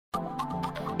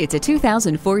It's a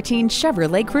 2014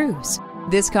 Chevrolet Cruze.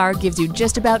 This car gives you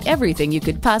just about everything you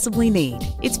could possibly need.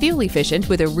 It's fuel efficient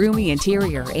with a roomy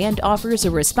interior and offers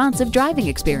a responsive driving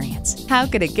experience. How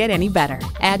could it get any better?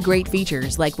 Add great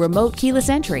features like remote keyless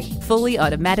entry, fully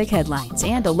automatic headlights,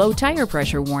 and a low tire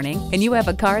pressure warning, and you have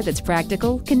a car that's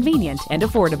practical, convenient, and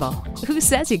affordable. Who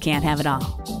says you can't have it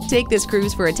all? Take this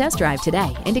Cruze for a test drive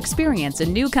today and experience a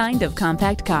new kind of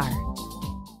compact car.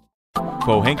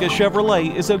 Pohanka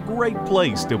Chevrolet is a great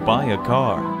place to buy a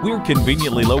car. We're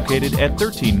conveniently located at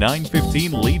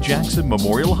 13915 Lee Jackson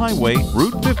Memorial Highway,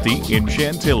 Route 50 in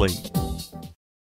Chantilly.